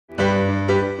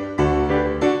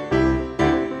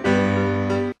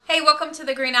welcome to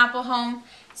the Green Apple Home.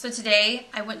 So today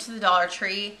I went to the Dollar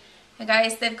Tree and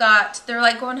guys, they're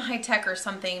like going high tech or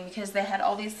something because they had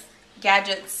all these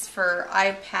gadgets for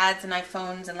iPads and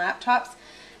iPhones and laptops,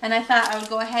 and I thought I would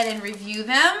go ahead and review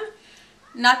them.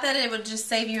 Not that it would just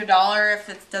save you $1 if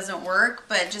it doesn't work,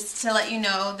 but just to let you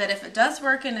know that if it does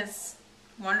work and it's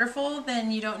wonderful,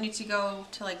 then you don't need to go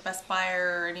to like Best Buy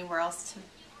or anywhere else to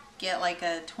get like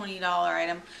a $20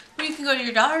 item. But you can go to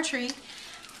your Dollar Tree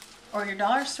or your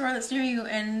dollar store that's near you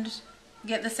and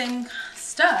get the same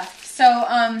stuff. So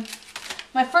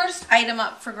my first item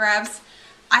up for grabs,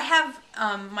 I have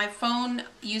my phone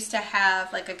used to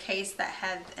have like a case that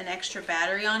had an extra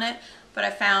battery on it, but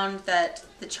I found that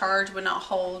the charge would not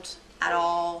hold at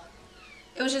all.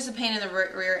 It was just a pain in the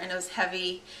rear and it was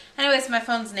heavy. Anyways, my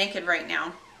phone's naked right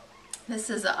now. This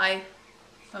is an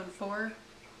iPhone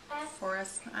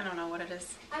 4S, I don't know what it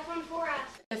is. iPhone 4S.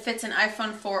 It fits an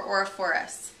iPhone 4 or a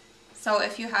 4S. So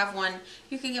if you have one,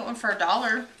 you can get one for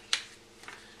 $1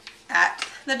 at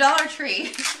the Dollar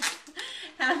Tree.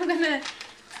 And I'm gonna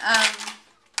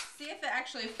see if it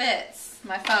actually fits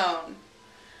my phone.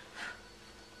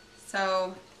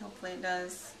 So hopefully it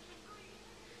does.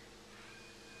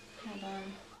 Hold on.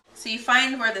 So you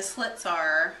find where the slits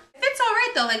are. It fits all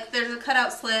right though. Like there's a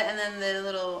cutout slit and then the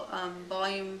little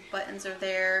volume buttons are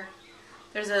there.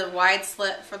 There's a wide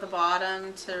slit for the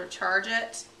bottom to charge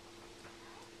it.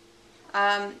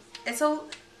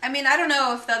 I mean, I don't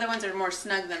know if the other ones are more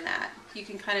snug than that. You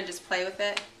can kind of just play with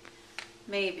it.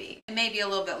 Maybe. It may be a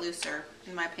little bit looser,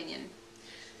 in my opinion.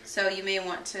 So you may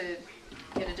want to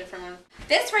get a different one.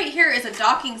 This right here is a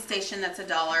docking station that's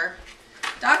 $1.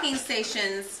 Docking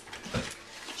stations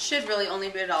should really only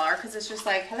be $1 because it's just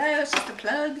like, hello, it's just a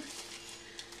plug.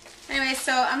 Anyway,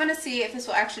 so I'm going to see if this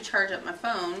will actually charge up my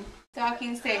phone.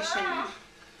 Docking station.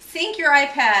 Sync your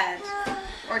iPad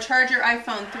or charge your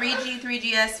iPhone 3G,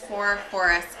 3GS, 4,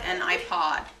 4S, and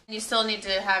iPod. You still need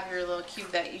to have your little cube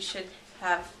that you should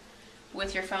have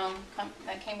with your phone.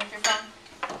 That came with your phone.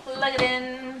 Plug it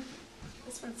in.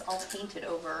 This one's all painted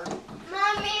over.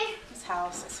 Mommy. This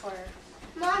house, I swear.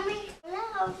 Mommy,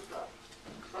 I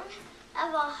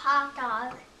have a hot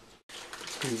dog.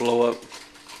 Blow up.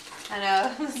 I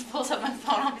know. This pulls up my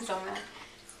phone. I'll be so mad.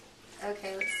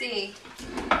 Okay, let's see.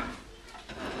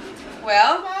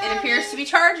 Well, it appears to be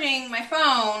charging my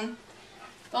phone.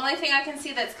 The only thing I can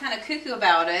see that's kind of cuckoo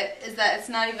about it is that it's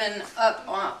not even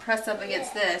pressed up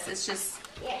against this. It's just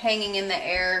hanging in the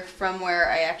air from where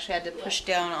I actually had to push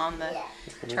down on the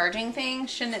charging thing.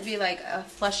 Shouldn't it be like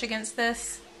flush against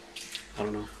this? I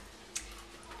don't know.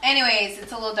 Anyways,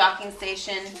 it's a little docking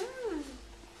station.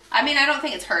 I mean, I don't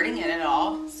think it's hurting it at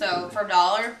all. So for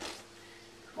 $1,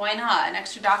 why not? An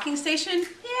extra docking station?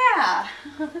 Yeah.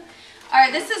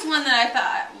 Alright, this is one that I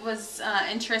thought was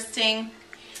interesting.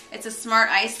 It's a smart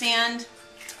eye stand.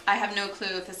 I have no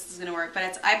clue if this is going to work, but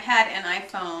it's iPad and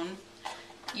iPhone.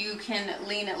 You can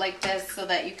lean it like this so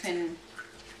that you can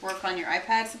work on your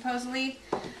iPad, supposedly.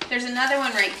 There's another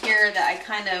one right here that I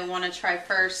kind of want to try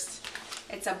first.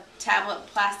 It's a tablet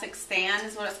plastic stand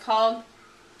is what it's called.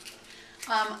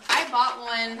 I bought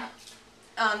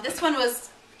one. This one was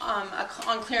on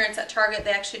clearance at Target.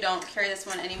 They actually don't carry this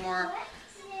one anymore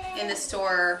in the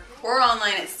store or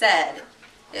online. It said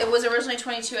it was originally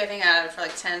 $22. I think I got it for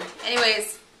like $10.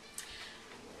 Anyways,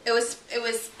 it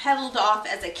was peddled off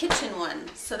as a kitchen one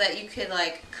so that you could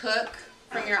like cook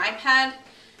from your iPad,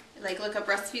 like look up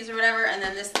recipes or whatever. And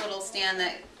then this little stand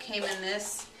that came in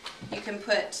this, you can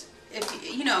put, if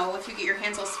you get your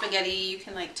hands all spaghetti, you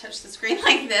can like touch the screen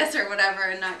like this or whatever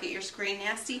and not get your screen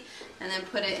nasty, and then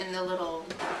put it in the little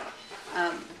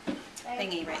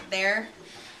thingy right there.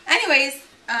 Anyways,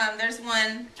 there's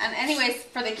one. And anyways,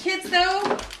 for the kids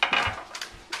though,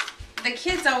 the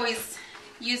kids always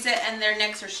use it and their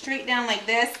necks are straight down like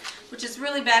this, which is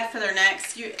really bad for their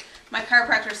necks. My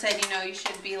chiropractor said, you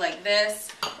should be like this,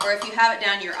 or if you have it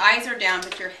down, your eyes are down,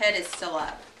 but your head is still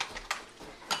up.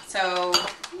 So,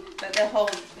 but the whole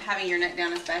having your neck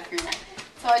down is bad for your neck.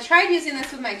 So I tried using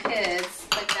this with my kids,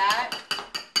 like that,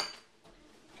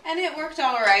 and it worked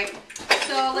all right.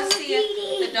 So let's see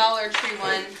if the Dollar Tree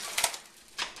one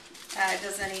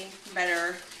does any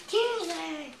better,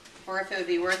 or if it would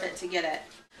be worth it to get it.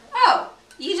 Oh,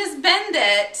 you just bend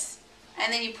it,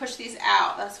 and then you push these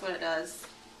out. That's what it does.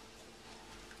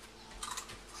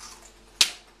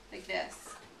 Like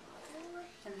this.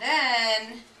 And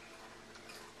then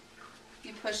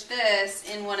you push this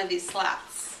in one of these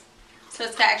slots. So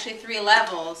it's got actually 3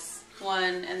 levels.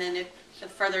 One, and then the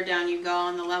further down you go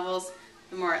on the levels,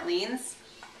 the more it leans.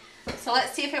 So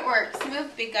let's see if it works.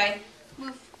 Move, big guy.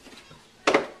 Move.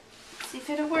 See if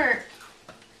it'll work.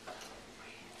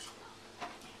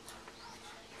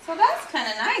 So that's kind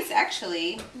of nice,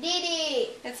 actually. Didi.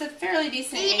 It's a fairly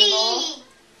decent Didi. angle.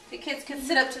 The kids could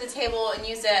sit up to the table and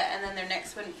use it, and then their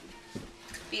necks wouldn't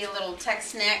be a little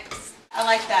text necks. I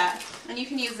like that. And you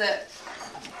can use it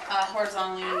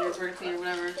horizontally or vertically or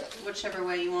whatever, whichever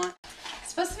way you want.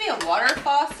 It's supposed to be a water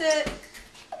faucet.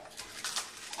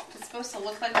 It's supposed to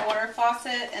look like a water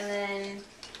faucet, and then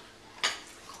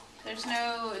there's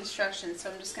no instructions,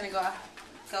 so I'm just going to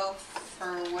go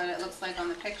for what it looks like on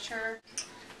the picture.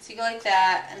 So you go like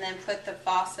that, and then put the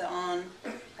faucet on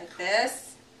like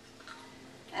this.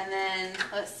 And then,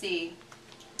 let's see,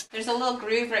 there's a little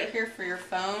groove right here for your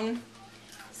phone.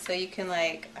 So you can,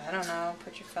 like, I don't know,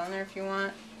 put your phone there if you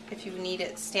want, if you need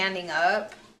it standing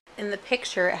up. In the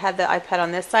picture, it had the iPad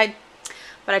on this side,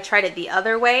 but I tried it the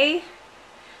other way.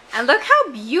 And look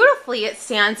how beautifully it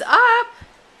stands up,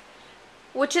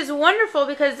 which is wonderful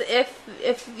because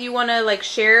if you want to, like,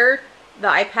 share the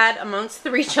iPad amongst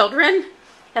 3 children,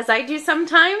 as I do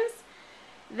sometimes,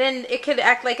 then it could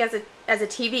act like as a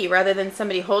TV rather than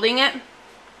somebody holding it.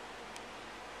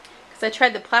 Because I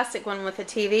tried the plastic one with a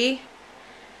TV,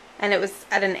 and it was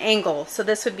at an angle, so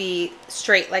this would be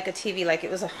straight like a TV, like it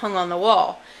was hung on the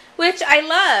wall, which I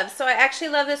love. So I actually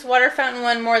love this water fountain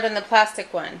one more than the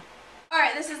plastic one.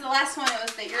 Alright, this is the last one. It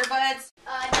was the earbuds.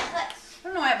 Netflix. I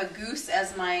don't know why I have a goose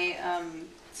as my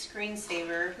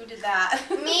screensaver. Who did that?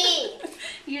 Me.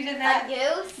 You did that? A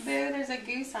goose? Boo, there's a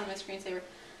goose on my screensaver.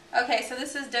 Okay, so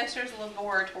this is Dexter's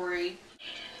laboratory.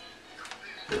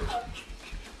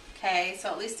 Okay, so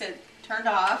at least it turned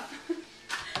off.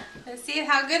 Let's see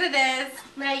how good it is.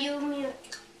 Now you mute.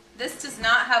 This does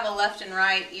not have a left and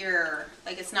right ear.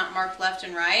 Like, it's not marked left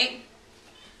and right.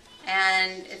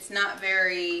 And it's not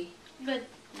very Good.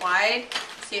 wide.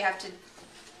 So you have to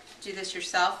do this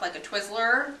yourself, like a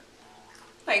Twizzler.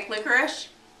 Like licorice.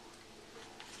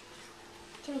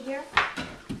 Can you hear?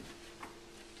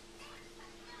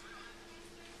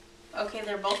 Okay,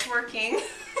 they're both working.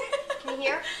 Can you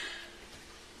hear?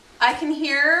 I can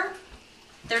hear.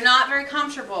 They're not very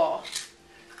comfortable.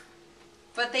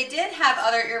 But they did have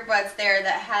other earbuds there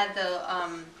that had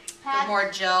the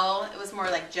more gel. It was more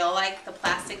like gel-like, the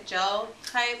plastic gel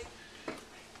type.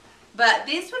 But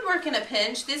these would work in a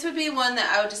pinch. These would be one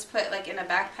that I would just put like in a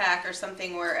backpack or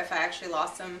something where if I actually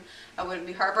lost them, I wouldn't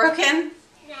be heartbroken.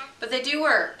 Yeah. But they do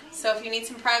work. So if you need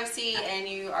some privacy and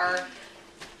you are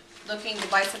looking to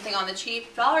buy something on the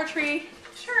cheap, Dollar Tree,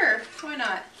 sure, why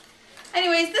not?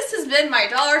 Anyways, this has been my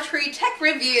Dollar Tree tech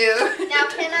review. Now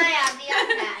can I have the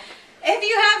iPad? If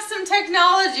you have some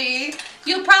technology,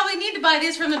 you'll probably need to buy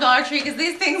these from the Dollar Tree because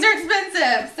these things are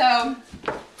expensive. So,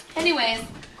 anyways,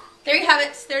 there you have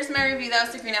it. There's my review. That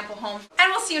was the Green Apple Home.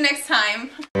 And we'll see you next time.